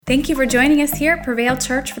Thank you for joining us here at Prevail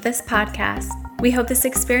Church for this podcast. We hope this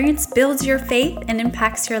experience builds your faith and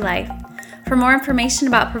impacts your life. For more information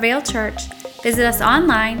about Prevail Church, visit us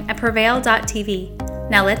online at prevail.tv.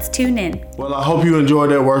 Now let's tune in. Well, I hope you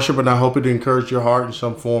enjoyed that worship, and I hope it encouraged your heart in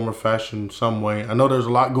some form or fashion, some way. I know there's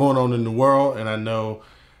a lot going on in the world, and I know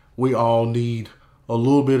we all need a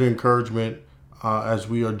little bit of encouragement as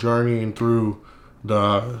we are journeying through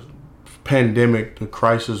the pandemic, the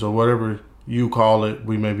crisis, or whatever you call it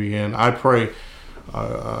we may be in. I pray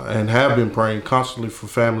and have been praying constantly for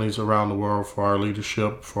families around the world, for our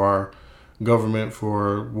leadership, for our government,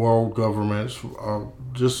 for world governments,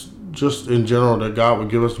 just in general, that God would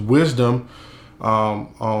give us wisdom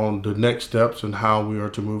on the next steps and how we are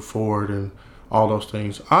to move forward and all those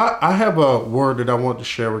things. I have a word that I want to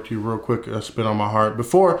share with you real quick that's been on my heart.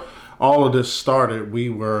 Before all of this started, we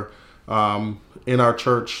were in our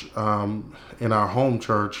church, in our home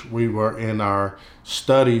church, we were in our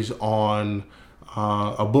studies on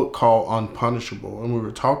a book called Unpunishable, and we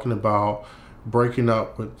were talking about breaking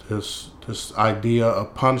up with this idea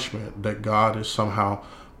of punishment, that God is somehow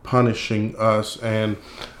punishing us. And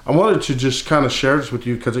I wanted to just kind of share this with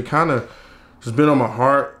you because it kind of has been on my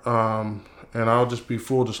heart. And I'll just be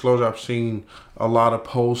full disclosure, I've seen a lot of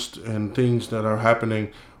posts and things that are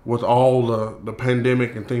happening with all the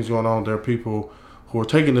pandemic and things going on. There are people who are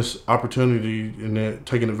taking this opportunity and they're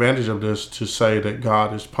taking advantage of this to say that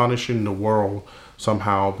God is punishing the world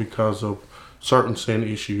somehow because of certain sin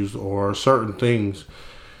issues or certain things.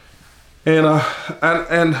 And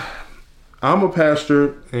I'm a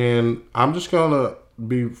pastor, and I'm just gonna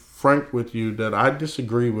be frank with you that I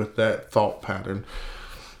disagree with that thought pattern.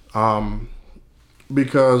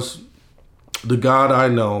 Because the God I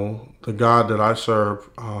know, the God that I serve,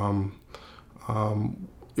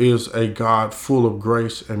 is a God full of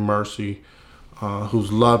grace and mercy,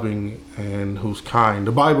 who's loving and who's kind.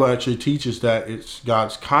 The Bible actually teaches that it's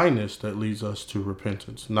God's kindness that leads us to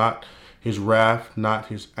repentance, not his wrath, not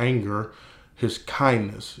his anger, his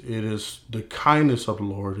kindness. It is the kindness of the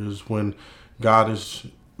Lord is when God is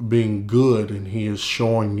being good and he is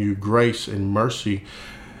showing you grace and mercy,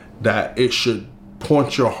 that it should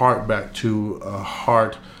point your heart back to a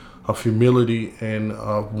heart of humility and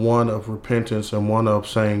one of repentance and one of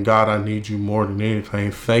saying, God, I need you more than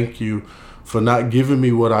anything. Thank you for not giving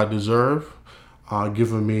me what I deserve,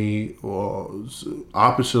 giving me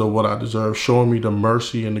opposite of what I deserve, showing me the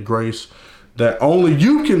mercy and the grace that only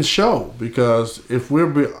you can show. Because if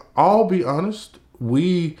we're all be honest,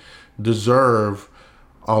 we deserve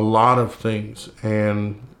a lot of things,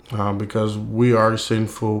 and because we are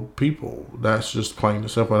sinful people. That's just plain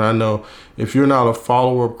and simple. And I know if you're not a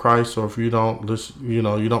follower of Christ, or if you don't listen, you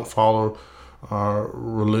don't follow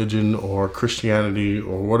religion or Christianity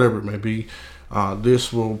or whatever it may be,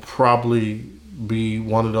 this will probably be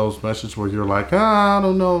one of those messages where you're like, I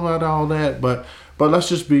don't know about all that. But let's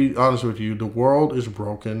just be honest with you. The world is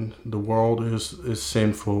broken. The world is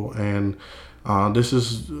sinful, and this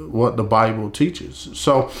is what the Bible teaches.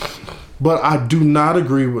 So, but I do not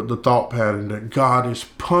agree with the thought pattern that God is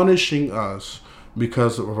punishing us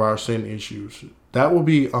because of our sin issues. That would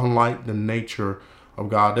be unlike the nature of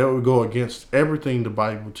God. That would go against everything the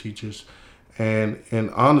Bible teaches.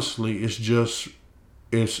 And honestly, it's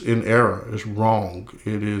in error. It's wrong.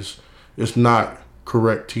 It's not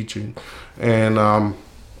correct teaching. And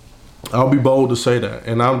I'll be bold to say that.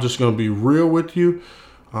 And I'm just going to be real with you.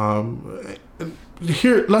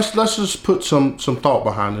 Here, let's just put some thought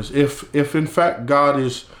behind this. If in fact God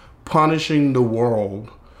is punishing the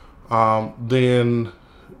world, then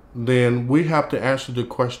we have to answer the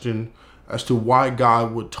question as to why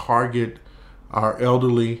God would target our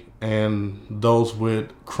elderly and those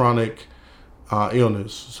with chronic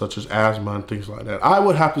illness, such as asthma and things like that. I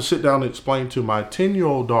would have to sit down and explain to my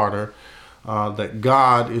 10-year-old daughter that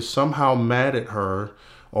God is somehow mad at her,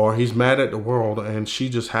 or he's mad at the world, and she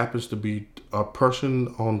just happens to be a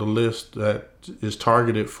person on the list that is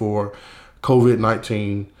targeted for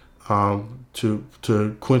COVID-19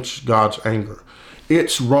 to quench God's anger.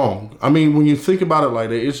 It's wrong. I mean, when you think about it like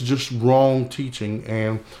that, it's just wrong teaching,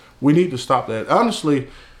 and we need to stop that. Honestly,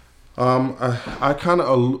 I kind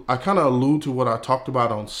of allude to what I talked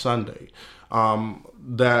about on Sunday,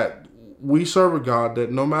 that we serve a God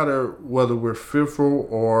that no matter whether we're fearful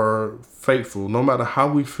or faithful, no matter how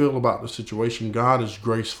we feel about the situation, God is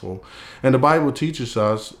graceful. And the Bible teaches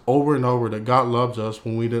us over and over that God loves us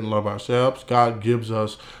when we didn't love ourselves. God gives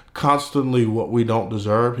us constantly what we don't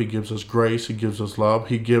deserve. He gives us grace. He gives us love.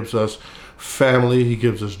 He gives us family. He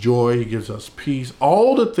gives us joy. He gives us peace.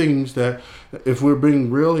 All the things that, if we're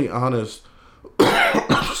being really honest,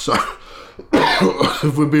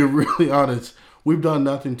 if we're being really honest, we've done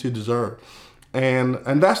nothing to deserve. And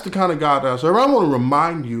that's the kind of God that I serve. I want to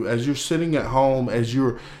remind you, as you're sitting at home, as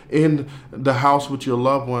you're in the house with your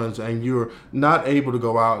loved ones and you're not able to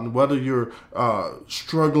go out, and whether you're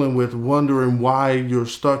struggling with wondering why you're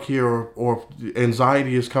stuck here, or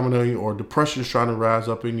anxiety is coming on you, or depression is trying to rise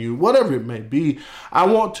up in you, whatever it may be, I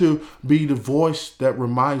want to be the voice that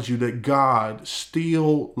reminds you that God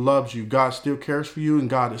still loves you. God still cares for you, and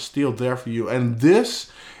God is still there for you. And this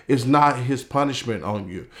is not his punishment on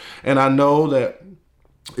you. And I know that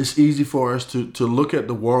it's easy for us to look at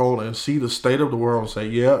the world and see the state of the world and say,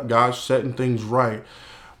 yeah, God's setting things right.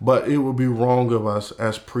 But it would be wrong of us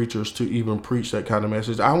as preachers to even preach that kind of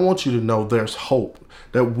message. I want you to know there's hope,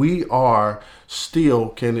 that we are still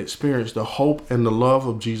can experience the hope and the love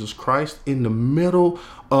of Jesus Christ in the middle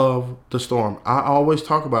of the storm. I always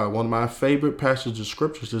talk about it. One of my favorite passages of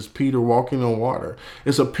scriptures is Peter walking on water.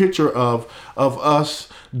 It's a picture of us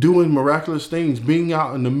doing miraculous things, being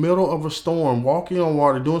out in the middle of a storm, walking on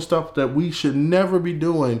water, doing stuff that we should never be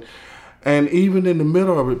doing. And even in the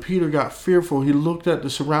middle of it, Peter got fearful. He looked at the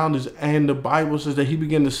surroundings, and the Bible says that he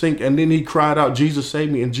began to sink. And then he cried out, Jesus,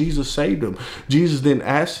 save me. And Jesus saved him. Jesus didn't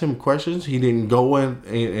ask him questions. He didn't go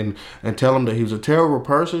in and tell him that he was a terrible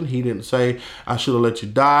person. He didn't say, I should have let you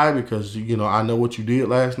die because, I know what you did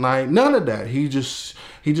last night. None of that. He just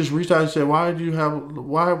reached out and said, what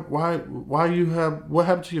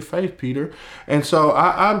happened to your faith, Peter? And so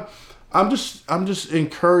I'm just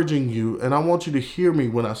encouraging you, and I want you to hear me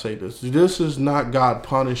when I say this. This is not God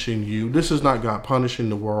punishing you. This is not God punishing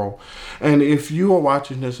the world. And if you are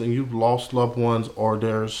watching this and you've lost loved ones, or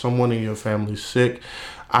there's someone in your family sick,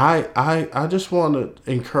 I just want to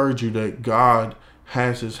encourage you that God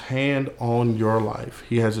has his hand on your life.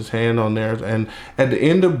 He has his hand on theirs. And at the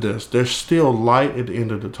end of this, there's still light at the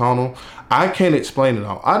end of the tunnel. I can't explain it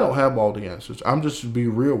all. I don't have all the answers. I'm just to be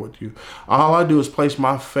real with you. All I do is place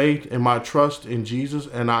my faith and my trust in Jesus.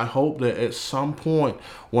 And I hope that at some point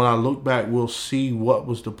when I look back, we'll see what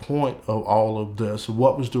was the point of all of this.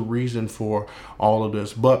 What was the reason for all of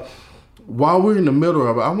this. But while we're in the middle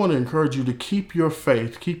of it, I want to encourage you to keep your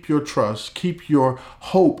faith, keep your trust, keep your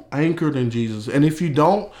hope anchored in Jesus. And if you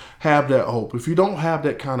don't have that hope, if you don't have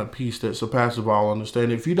that kind of peace that surpasses all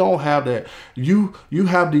understanding, if you don't have that, you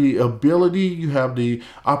have the ability, you have the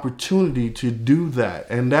opportunity to do that.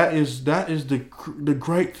 And that is the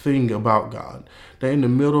great thing about God. That in the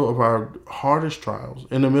middle of our hardest trials,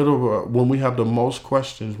 in the middle of when we have the most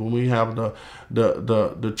questions, when we have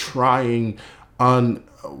the trying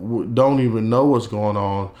don't even know what's going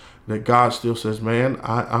on, that God still says, man,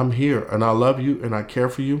 I'm here and I love you and I care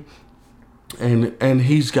for you. And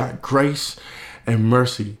he's got grace and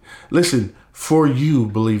mercy. Listen, for you,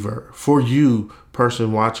 believer, for you,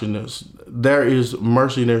 person watching this, there is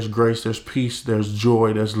mercy, there's grace, there's peace, there's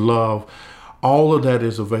joy, there's love. All of that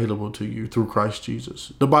is available to you through Christ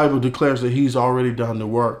Jesus. The Bible declares that he's already done the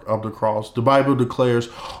work of the cross. The Bible declares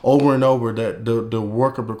over and over that the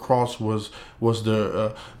work of the cross was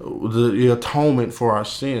the atonement for our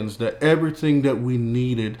sins, that everything that we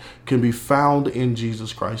needed can be found in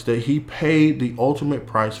Jesus Christ, that he paid the ultimate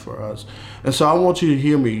price for us. And so I want you to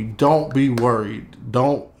hear me. Don't be worried.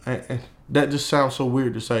 That just sounds so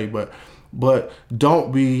weird to say, but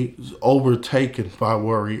don't be overtaken by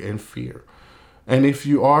worry and fear. And if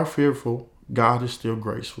you are fearful, God is still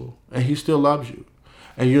graceful and he still loves you,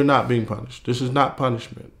 and you're not being punished. This is not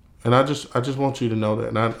punishment. And I just want you to know that.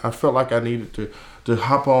 And I felt like I needed to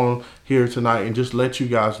hop on here tonight and just let you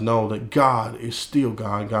guys know that God is still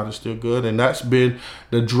God. God is still good. And that's been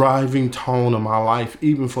the driving tone of my life,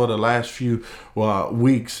 even for the last few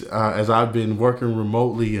weeks as I've been working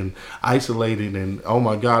remotely and isolated. And oh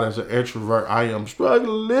my God, as an extrovert, I am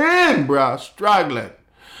struggling.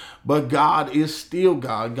 But God is still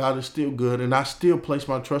God. God is still good. And I still place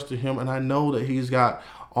my trust in him. And I know that he's got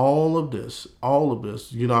all of this.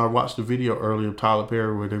 I watched the video earlier of Tyler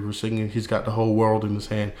Perry where they were singing, he's got the whole world in his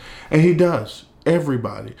hand. And he does.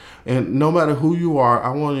 Everybody. And no matter who you are,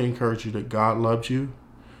 I want to encourage you that God loves you.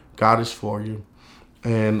 God is for you.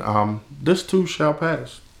 And this too shall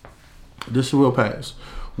pass. This will pass.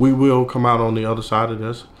 We will come out on the other side of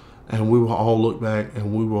this. And we will all look back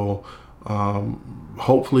and we will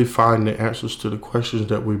hopefully find the answers to the questions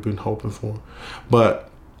that we've been hoping for. But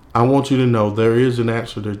I want you to know there is an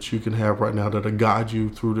answer that you can have right now that'll guide you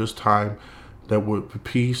through this time, that with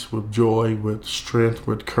peace, with joy, with strength,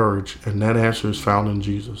 with courage. And that answer is found in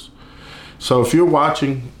Jesus. So if you're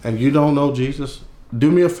watching and you don't know Jesus, do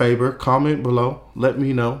me a favor, comment below, let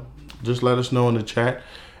me know. Just let us know in the chat.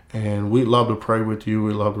 And we'd love to pray with you.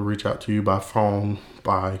 We'd love to reach out to you by phone,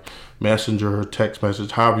 by messenger, text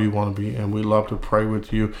message, however you want to be. And we'd love to pray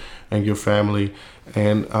with you and your family.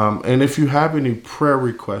 And if you have any prayer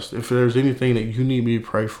requests, if there's anything that you need me to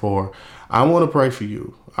pray for, I want to pray for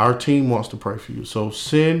you. Our team wants to pray for you. So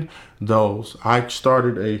send those. I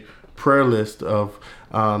started a prayer list of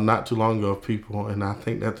not too long ago of people, and I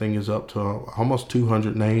think that thing is up to almost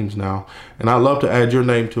 200 names now. And I'd love to add your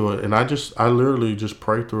name to it. And I literally just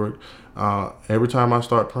pray through it. Every time I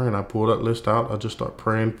start praying, I pull that list out. I just start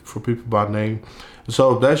praying for people by name. And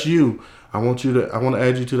so if that's you, I want to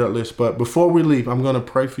add you to that list. But before we leave, I'm going to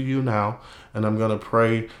pray for you now. And I'm going to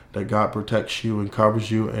pray that God protects you and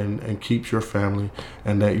covers you and keeps your family,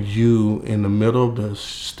 and that you, in the middle of this,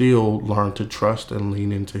 still learn to trust and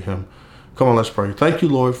lean into Him. Come on, let's pray. Thank you,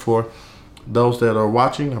 Lord, for those that are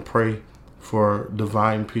watching. I pray for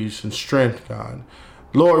divine peace and strength, God.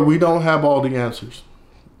 Lord, we don't have all the answers.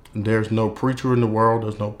 There's no preacher in the world.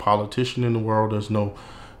 There's no politician in the world. There's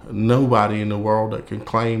nobody in the world that can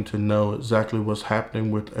claim to know exactly what's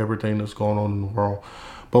happening with everything that's going on in the world.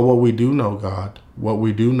 But what we do know, God, what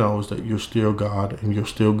we do know is that you're still God and you're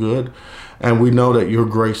still good. And we know that you're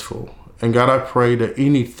graceful. And God, I pray that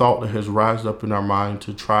any thought that has risen up in our mind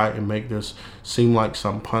to try and make this seem like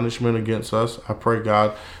some punishment against us, I pray,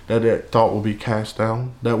 God, that thought will be cast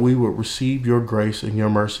down, that we will receive your grace and your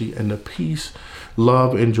mercy and the peace,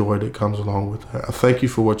 love, and joy that comes along with that. I thank you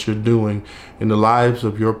for what you're doing in the lives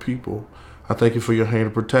of your people. I thank you for your hand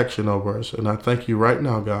of protection over us. And I thank you right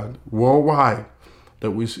now, God, worldwide,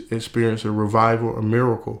 that we experience a revival, a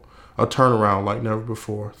miracle, a turnaround like never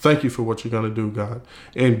before. Thank you for what you're going to do, God.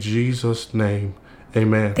 In Jesus' name,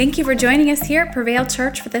 amen. Thank you for joining us here at Prevail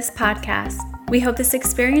Church for this podcast. We hope this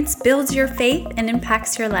experience builds your faith and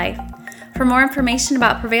impacts your life. For more information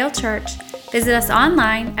about Prevail Church, visit us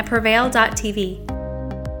online at prevail.tv.